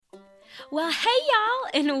Well, hey y'all,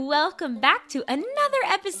 and welcome back to another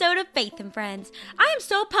episode of Faith and Friends. I am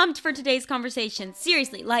so pumped for today's conversation.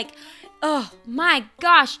 Seriously, oh my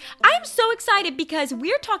gosh, I'm so excited because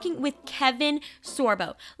we're talking with Kevin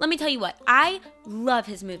Sorbo. Let me tell you what, I love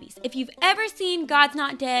his movies. If you've ever seen God's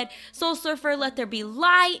Not Dead, Soul Surfer, Let There Be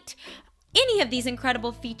Light, any of these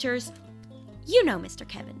incredible features, you know Mr.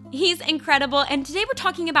 Kevin. He's incredible, and today we're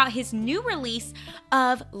talking about his new release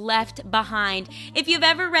of Left Behind. If you've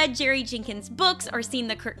ever read Jerry Jenkins' books or seen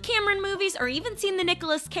the Kirk Cameron movies or even seen the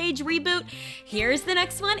Nicolas Cage reboot, here's the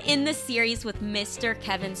next one in the series with Mr.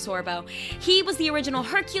 Kevin Sorbo. He was the original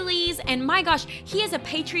Hercules, and my gosh, he is a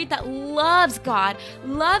patriot that loves God,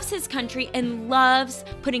 loves his country, and loves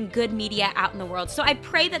putting good media out in the world. So I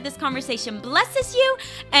pray that this conversation blesses you,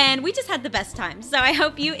 and we just had the best time. So I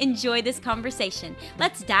hope you enjoy this conversation.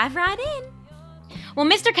 Let's dive right in. Well,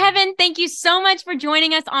 Mr. Kevin, thank you so much for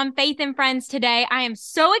joining us on Faith and Friends today. I am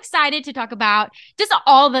so excited to talk about just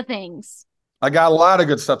all the things. I got a lot of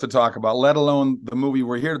good stuff to talk about, let alone the movie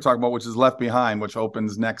we're here to talk about, which is Left Behind, which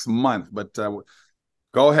opens next month. But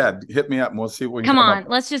go ahead, hit me up and we'll see what we can come on,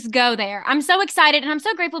 let's just go there. I'm so excited and I'm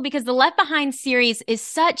so grateful because the Left Behind series is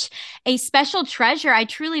such a special treasure. I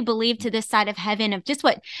truly believe to this side of heaven of just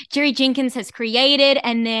what Jerry Jenkins has created.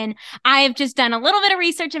 And then I have just done a little bit of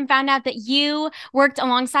research and found out that you worked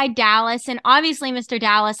alongside Dallas. And obviously, Mr.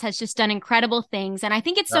 Dallas has just done incredible things. And I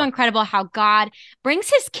think it's so incredible how God brings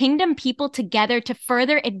his kingdom people together to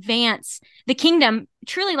further advance the kingdom,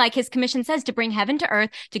 truly like his commission says, to bring heaven to earth,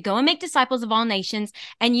 to go and make disciples of all nations.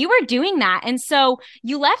 And you were doing that. And so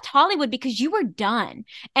you left Hollywood because you were done.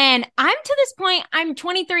 And I'm to this point, I'm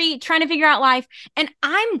 23, trying to figure out life, and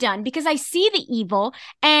I'm done because I see the evil.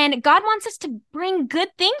 And God wants us to bring good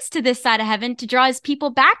things to this side of heaven to draw his people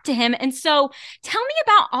back to him. And so tell me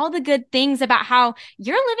about all the good things about how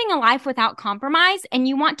you're living a life without compromise and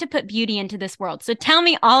you want to put beauty into this world. So tell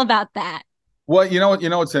me all about that. Well, you know what?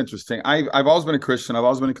 It's interesting. I've always been a Christian. I've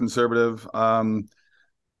always been a conservative.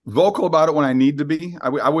 Vocal about it when I need to be.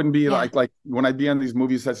 I wouldn't be like when I'd be on these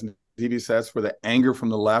movie sets and TV sets where the anger from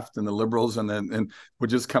the left and the liberals and would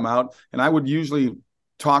just come out. And I would usually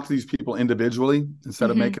talk to these people individually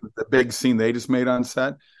instead of making the big scene they just made on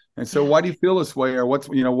set. And so why do you feel this way? Or why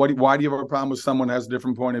do you have a problem with someone who has a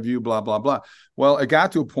different point of view, blah, blah, blah. Well, it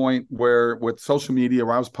got to a point where with social media,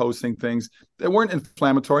 where I was posting things that weren't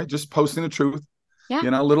inflammatory, just posting the truth,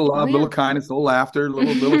 a little love, little kindness, a little laughter,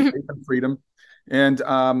 little faith and freedom. And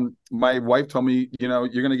my wife told me, you're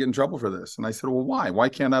going to get in trouble for this. And I said, well, why? Why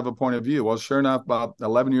can't I have a point of view? Well, sure enough, about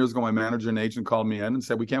 11 years ago, my manager and agent called me in and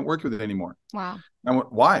said, we can't work with it anymore. Wow. I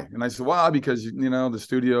went, why? And I said, well, because, the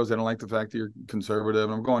studios, they don't like the fact that you're conservative.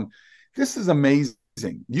 And I'm going, this is amazing.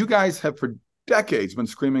 You guys have for decades been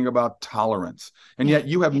screaming about tolerance, and yet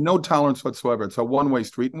you have no tolerance whatsoever. It's a one-way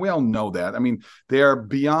street. And we all know that. I mean, they are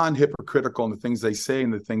beyond hypocritical in the things they say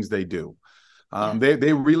and the things they do.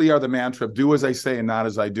 They really are the mantra of do as I say and not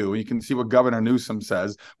as I do. You can see what Governor Newsom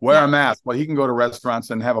says, wear a mask. Well, he can go to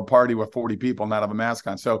restaurants and have a party with 40 people and not have a mask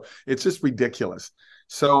on. So it's just ridiculous.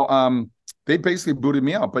 So they basically booted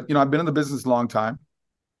me out. But, I've been in the business a long time.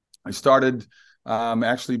 I started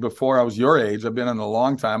actually before I was your age. I've been in a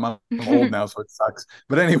long time. I'm old now, so it sucks.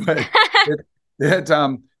 But anyway,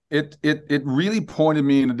 it really pointed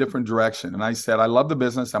me in a different direction. And I said, I love the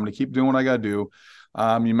business. I'm going to keep doing what I got to do.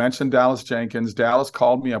 You mentioned Dallas Jenkins. Dallas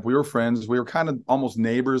called me up. We were friends. We were kind of almost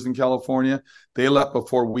neighbors in California. They left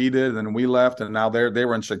before we did, and we left. And now they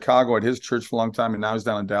were in Chicago at his church for a long time. And now he's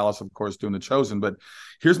down in Dallas, of course, doing The Chosen. But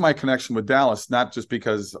here's my connection with Dallas, not just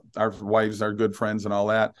because our wives are good friends and all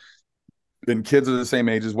that, and kids are the same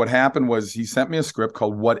ages. What happened was he sent me a script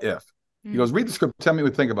called What If? He goes, read the script. Tell me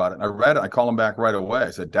what you think about it. And I read it. I called him back right away.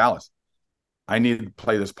 I said, Dallas, I need to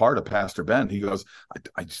play this part of Pastor Ben. He goes,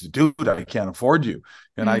 I just, dude, I can't afford you.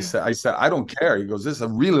 And I said, I don't care. He goes, this is a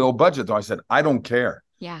really low budget, though. I said, I don't care.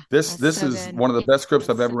 Yeah. This is one of the best scripts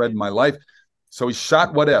I've ever read in my life. So he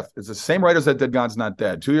shot What If? It's the same writers that did God's Not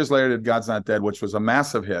Dead. 2 years later, did God's Not Dead, which was a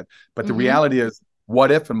massive hit. But the reality is,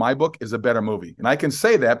 What If, in my book, is a better movie. And I can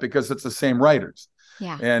say that because it's the same writers.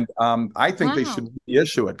 Yeah. And I think they should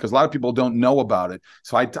reissue it because a lot of people don't know about it.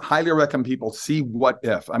 So I highly recommend people see What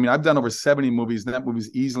If. I mean, I've done over 70 movies, and that movie's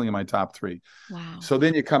easily in my top 3. Wow. So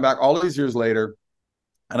then you come back all these years later,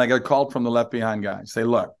 and I got called from the Left Behind guys. Say,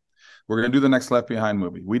 look, we're going to do the next Left Behind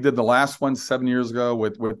movie. We did the last one 7 years ago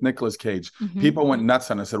with Nicolas Cage. People went nuts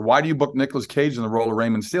on it. I said, why do you book Nicolas Cage in the role of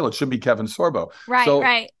Raymond Steele? It should be Kevin Sorbo.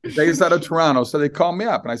 Right. Based out of Toronto. So they called me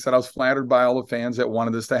up, and I said I was flattered by all the fans that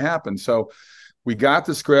wanted this to happen. So we got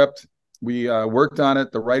the script. We worked on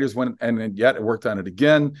it. The writers went and yet worked on it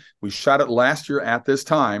again. We shot it last year at this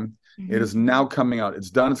time. It is now coming out. It's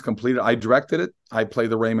done. It's completed. I directed it. I play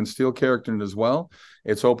the Raymond Steele character in it as well.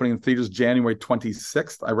 It's opening in theaters January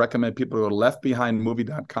 26th. I recommend people go to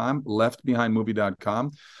leftbehindmovie.com,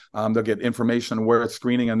 leftbehindmovie.com. They'll get information on where it's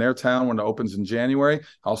screening in their town when it opens in January.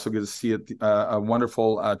 Also get to see a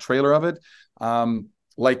wonderful trailer of it.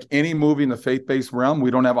 Like any movie in the faith-based realm,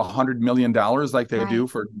 we don't have $100 million like they do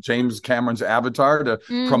for James Cameron's Avatar to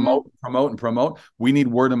promote. We need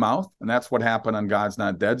word of mouth, and that's what happened on God's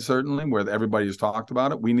Not Dead, certainly, where everybody has talked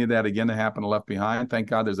about it. We need that again to happen to Left Behind. Thank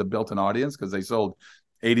God there's a built-in audience because they sold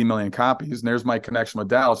 80 million copies. And there's my connection with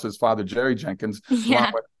Dallas. His father, Jerry Jenkins,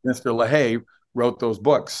 along with Mr. LaHaye, wrote those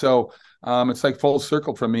books. So it's like full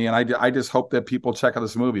circle for me, and I just hope that people check out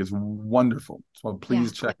this movie. It's wonderful. So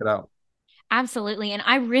please check it out. Absolutely. And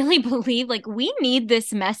I really believe like we need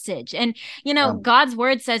this message. And, you know, God's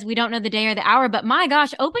word says we don't know the day or the hour, but my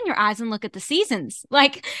gosh, open your eyes and look at the seasons.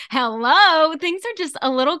 Like, hello, things are just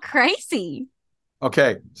a little crazy.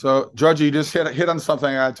 Okay. So, Georgia, you just hit on something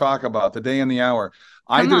I got to talk about, the day and the hour.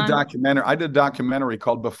 I did a documentary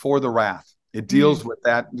called Before the Wrath. It deals with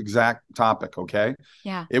that exact topic, okay?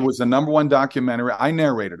 Yeah. It was the #1 documentary. I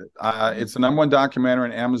narrated it. It's the #1 documentary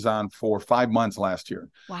on Amazon for 5 months last year.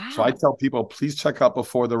 Wow. So I tell people, please check out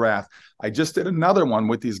Before the Wrath. I just did another one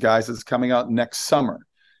with these guys that's coming out next summer.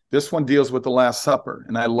 This one deals with the Last Supper,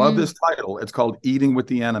 and I love this title. It's called Eating with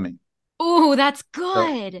the Enemy. Oh, that's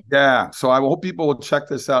good. So I hope people will check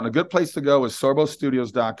this out. And a good place to go is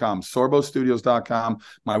sorbostudios.com. Sorbostudios.com.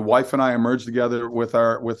 My wife and I merged together with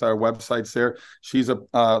our websites there. She's a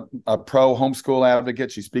pro homeschool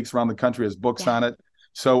advocate. She speaks around the country, has books on it.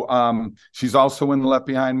 So she's also in the Left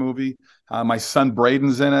Behind movie. My son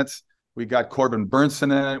Braden's in it. We got Corbin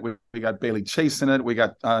Burnson in it. We got Bailey Chase in it. We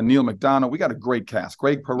got Neil McDonough. We got a great cast.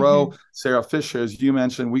 Greg Perot, Sarah Fisher, as you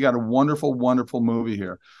mentioned. We got a wonderful, wonderful movie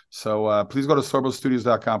here. So please go to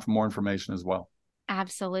sorbostudios.com for more information as well.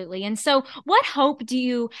 Absolutely. And so what hope do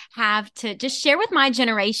you have to just share with my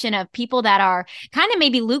generation of people that are kind of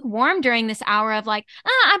maybe lukewarm during this hour of like,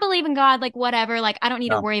 I believe in God, like whatever, like I don't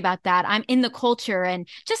need to worry about that. I'm in the culture and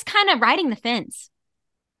just kind of riding the fence.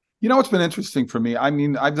 You know, it's been interesting for me. I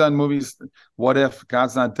mean, I've done movies, What If,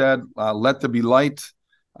 God's Not Dead, Let There Be Light,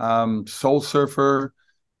 Soul Surfer,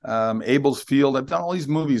 Abel's Field. I've done all these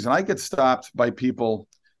movies, and I get stopped by people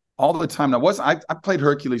all the time. I played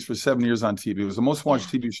Hercules for 7 years on TV. It was the most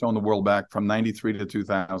watched TV show in the world back from 93 to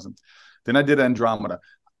 2000. Then I did Andromeda.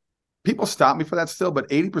 People stop me for that still, but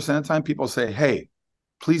 80% of the time people say, hey,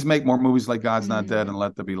 please make more movies like God's Not Dead and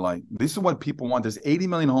Let There Be Light. This is what people want. There's 80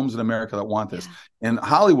 million homes in America that want this. And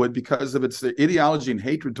Hollywood, because of its ideology and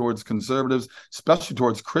hatred towards conservatives, especially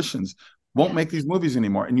towards Christians, won't make these movies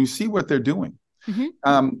anymore. And you see what they're doing.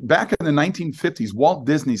 Back in the 1950s, Walt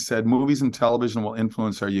Disney said movies and television will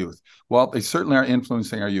influence our youth. Well, they certainly are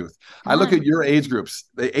influencing our youth. I look at your age groups.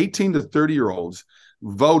 The 18 to 30-year-olds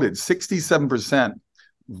voted 67%.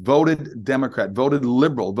 Voted Democrat, voted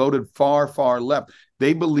liberal, voted far, far left.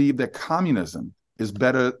 They believe that communism is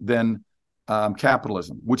better than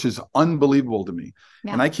capitalism, which is unbelievable to me.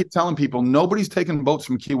 And I keep telling people, nobody's taking boats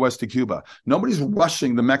from Key West to Cuba. Nobody's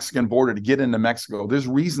rushing the Mexican border to get into Mexico. There's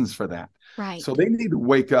reasons for that. Right. So they need to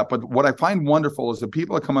wake up. But what I find wonderful is the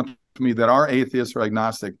people that come up to me that are atheists or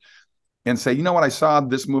agnostic and say, you know what, I saw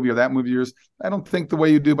this movie or that movie of yours. I don't think the way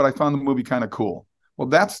you do, but I found the movie kind of cool. Well,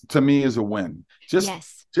 that's to me is a win.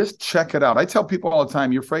 Just check it out. I tell people all the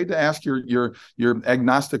time, you're afraid to ask your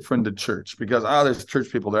agnostic friend to church because, there's church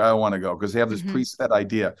people there. I don't want to go because they have this preset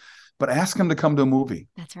idea. But ask them to come to a movie.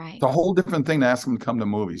 That's right. It's a whole different thing to ask them to come to a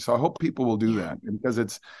movie. So I hope people will do that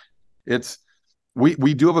because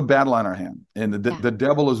we do have a battle on our hand, and the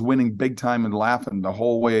devil is winning big time and laughing the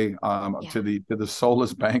whole way to the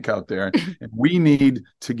soulless bank out there. And we need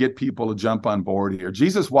to get people to jump on board here.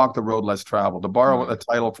 Jesus walked the road less traveled. To borrow a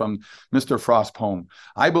title from Mr. Frost's poem,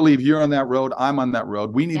 I believe you're on that road. I'm on that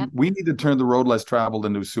road. We need to turn the road less traveled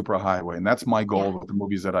into a super highway, and that's my goal with the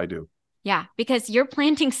movies that I do. Yeah, because you're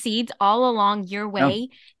planting seeds all along your way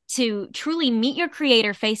to truly meet your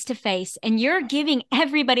creator face to face. And you're giving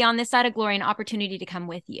everybody on this side of glory an opportunity to come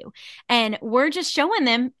with you. And we're just showing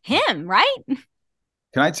them him, right? Can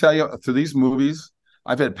I tell you, through these movies,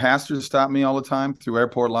 I've had pastors stop me all the time through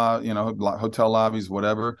airport hotel lobbies,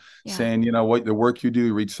 whatever, saying, what the work you do,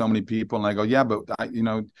 you reach so many people. And I go, yeah, but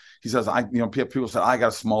he says, people say, I got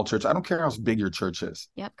a small church. I don't care how big your church is.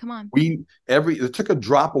 Yep. Come on. It took a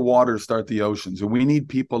drop of water to start the oceans. And we need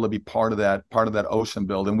people to be part of that ocean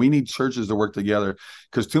build. And we need churches to work together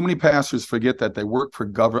because too many pastors forget that they work for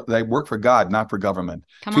God, not for government.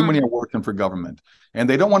 Too many are working for government and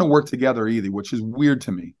they don't want to work together either, which is weird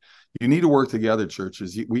to me. You need to work together,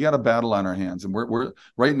 churches. We got a battle on our hands, and we're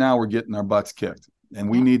right now we're getting our butts kicked, and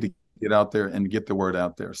we need to get out there and get the word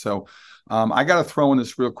out there. So I got to throw in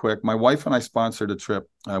this real quick. My wife and I sponsored a trip.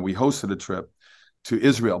 We hosted a trip to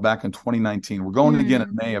Israel back in 2019. We're going again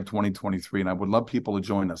in May of 2023, and I would love people to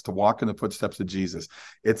join us, to walk in the footsteps of Jesus.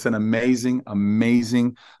 It's an amazing,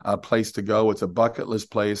 amazing place to go. It's a bucket list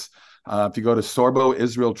place. If you go to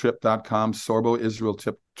sorboisraeltrip.com,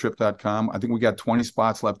 sorboisraeltrip.com, I think we got 20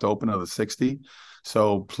 spots left open of the 60.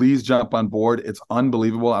 So please jump on board. It's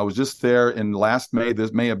unbelievable. I was just there in last May,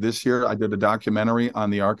 this May of this year. I did a documentary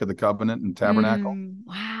on the Ark of the Covenant and Tabernacle.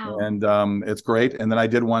 Wow. And it's great. And then I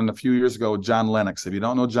did one a few years ago with John Lennox. If you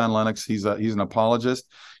don't know John Lennox, he's an apologist.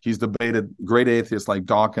 He's debated great atheists like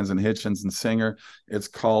Dawkins and Hitchens and Singer. It's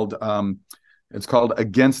called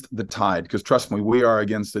Against the Tide, because trust me, we are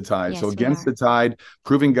against the tide. Yes, so Against the Tide,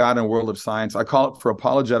 Proving God in a World of Science. I call it For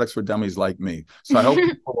Apologetics for Dummies Like Me. So I hope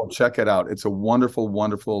people will check it out. It's a wonderful,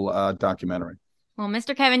 wonderful documentary. Well,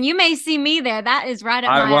 Mr. Kevin, you may see me there. That is right up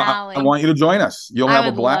my alley. I want you to join us. You'll have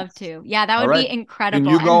a blast. I would love to. Yeah, that would be incredible.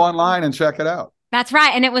 And you go online and check it out. That's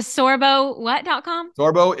right. And it was sorbo.com?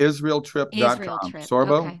 Sorboisraeltrip.com.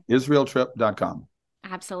 Sorboisraeltrip.com.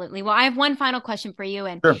 Absolutely. Well, I have one final question for you.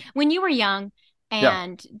 And when you were young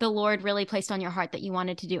and the Lord really placed on your heart that you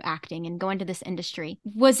wanted to do acting and go into this industry,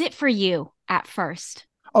 was it for you at first?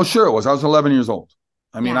 Oh, sure it was. I was 11 years old.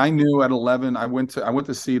 I mean, I knew at 11, I went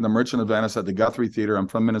to see The Merchant of Venice at the Guthrie Theater. I'm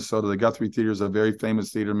from Minnesota. The Guthrie Theater is a very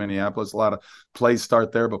famous theater in Minneapolis. A lot of plays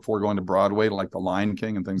start there before going to Broadway, like The Lion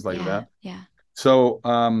King and things like that. Yeah. So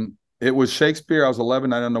it was Shakespeare. I was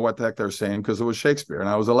 11. I don't know what the heck they're saying because it was Shakespeare and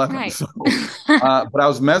I was 11. Right. So, but I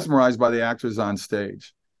was mesmerized by the actors on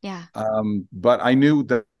stage. Yeah. But I knew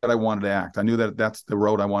that I wanted to act. I knew that that's the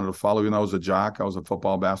road I wanted to follow. Even though I was a jock, I was a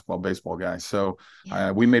football, basketball, baseball guy. So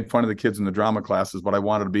we made fun of the kids in the drama classes, but I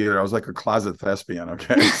wanted to be there. I was like a closet thespian.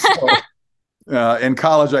 Okay. So, in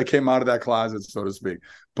college, I came out of that closet, so to speak.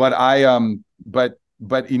 But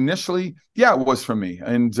but initially, it was for me.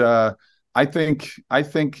 And I think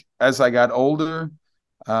as I got older,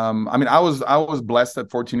 I was blessed at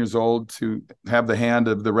 14 years old to have the hand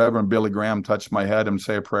of the Reverend Billy Graham touch my head and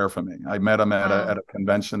say a prayer for me. I met him at a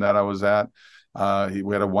convention that I was at.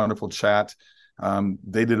 We had a wonderful chat.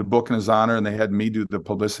 They did a book in his honor, and they had me do the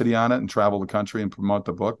publicity on it and travel the country and promote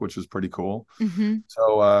the book, which was pretty cool. Mm-hmm.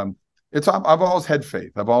 So I've always had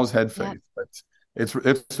faith. But it's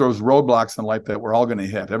those roadblocks in life that we're all going to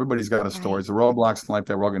hit. Everybody's got a story. It's the roadblocks in life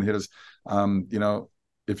that we're all going to hit us.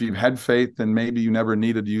 If you've had faith, then maybe you never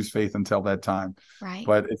needed to use faith until that time. Right.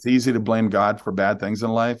 But it's easy to blame God for bad things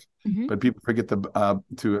in life. Mm-hmm. But people forget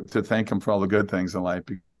to thank him for all the good things in life,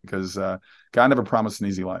 because God never promised an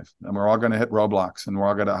easy life. And we're all going to hit roadblocks, and we're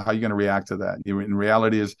all going to, how are you going to react to that? In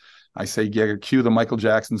reality is, I say, you got to cue the Michael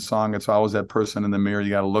Jackson song. It's always that person in the mirror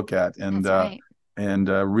you got to look at and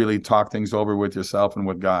really talk things over with yourself and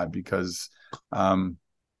with God, because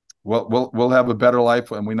we'll have a better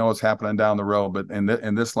life, and we know what's happening down the road. But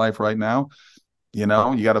in this life right now, you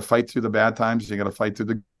got to fight through the bad times. You got to fight through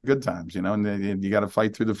the good times, and you got to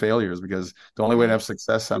fight through the failures, because the only way to have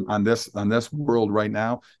success on this world right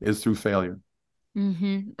now is through failure.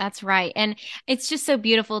 Mm-hmm. That's right. And it's just so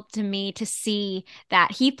beautiful to me to see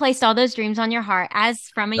that he placed all those dreams on your heart as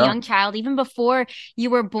from a young child. Even before you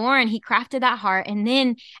were born, he crafted that heart. And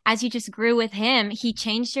then as you just grew with him, he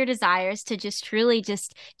changed your desires to just truly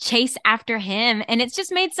just chase after him. And it's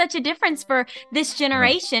just made such a difference for this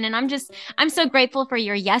generation. And I'm so grateful for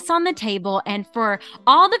your yes on the table and for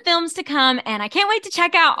all the films to come. And I can't wait to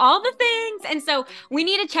check out all the things. And so we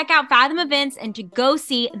need to check out Fathom Events and to go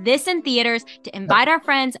see this in theaters, to invite our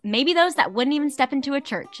friends, maybe those that wouldn't even step into a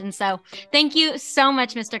church. And so thank you so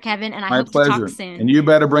much, Mr. Kevin. And I hope to talk soon. And you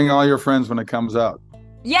better bring all your friends when it comes out.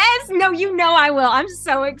 Yes. No, I will. I'm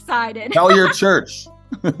so excited. Tell your church.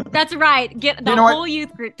 That's right. Get the whole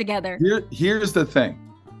youth group together. Here's the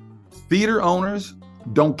thing. Theater owners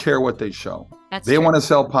don't care what they show. They want to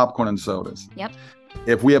sell popcorn and sodas. Yep.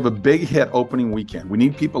 If we have a big hit opening weekend, we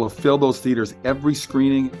need people to fill those theaters every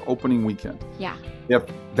screening opening weekend. Yeah. If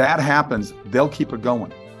that happens, they'll keep it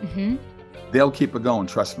going. Mm-hmm. They'll keep it going.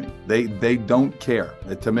 Trust me. They don't care.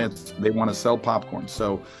 To me, they want to sell popcorn.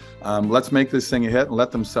 So let's make this thing a hit and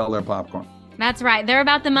let them sell their popcorn. That's right. They're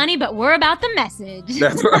about the money, but we're about the message.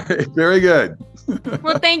 That's right. Very good.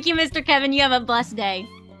 Well, thank you, Mr. Kevin. You have a blessed day.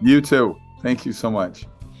 You too. Thank you so much.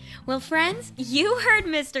 Well, friends, you heard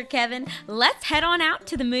Mr. Kevin. Let's head on out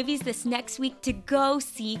to the movies this next week to go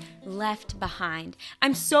see Left Behind.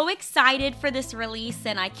 I'm so excited for this release,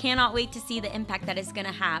 and I cannot wait to see the impact that it's going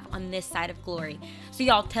to have on this side of glory. So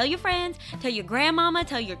y'all tell your friends, tell your grandmama,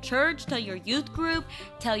 tell your church, tell your youth group,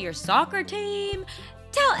 tell your soccer team.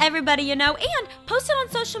 Tell everybody you know, and post it on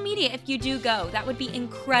social media if you do go. That would be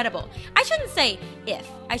incredible. I shouldn't say if,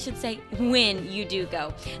 I should say when you do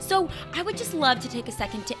go. So I would just love to take a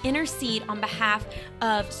second to intercede on behalf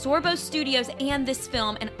of Sorbo Studios and this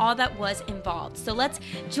film and all that was involved. So let's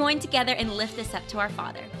join together and lift this up to our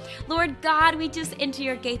Father. Lord God, we just enter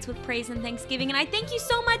your gates with praise and thanksgiving, and I thank you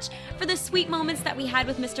so much for the sweet moments that we had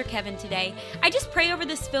with Mr. Kevin today. I just pray over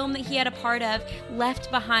this film that he had a part of,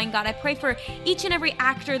 Left Behind, God. I pray for each and every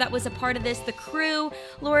actor that was a part of this, the crew,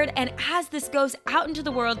 Lord, and as this goes out into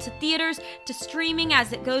the world, to theaters, to streaming,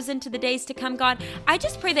 as it goes into the days to come, God, I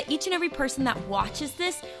just pray that each and every person that watches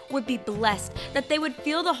this would be blessed, that they would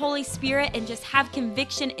feel the Holy Spirit and just have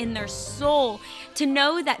conviction in their soul to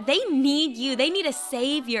know that they need you, they need a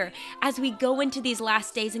Savior as we go into these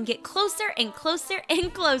last days and get closer and closer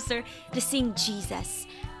and closer to seeing Jesus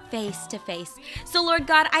face to face. So Lord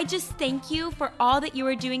God, I just thank you for all that you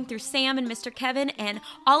are doing through Sam and Mr. Kevin and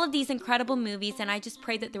all of these incredible movies, and I just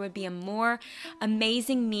pray that there would be a more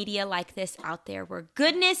amazing media like this out there, where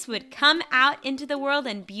goodness would come out into the world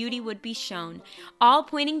and beauty would be shown, all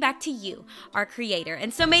pointing back to you, our Creator.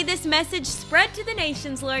 And so may this message spread to the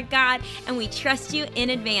nations, Lord God, and we trust you in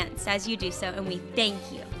advance as you do so, and we thank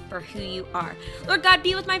you for who you are. Lord God,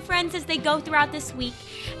 be with my friends as they go throughout this week,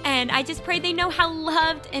 and I just pray they know how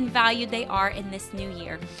loved and valued they are in this new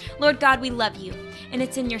year. Lord God, we love you, and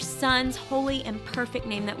it's in your Son's holy and perfect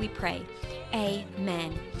name that we pray.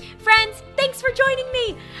 Amen. Friends, thanks for joining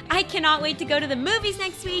me. I cannot wait to go to the movies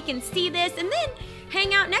next week and see this, and then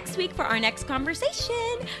hang out next week for our next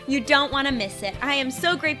conversation. You don't want to miss it. I am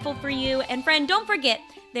so grateful for you, and friend, don't forget,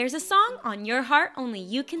 there's a song on your heart only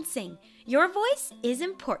you can sing. Your voice is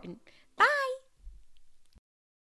important.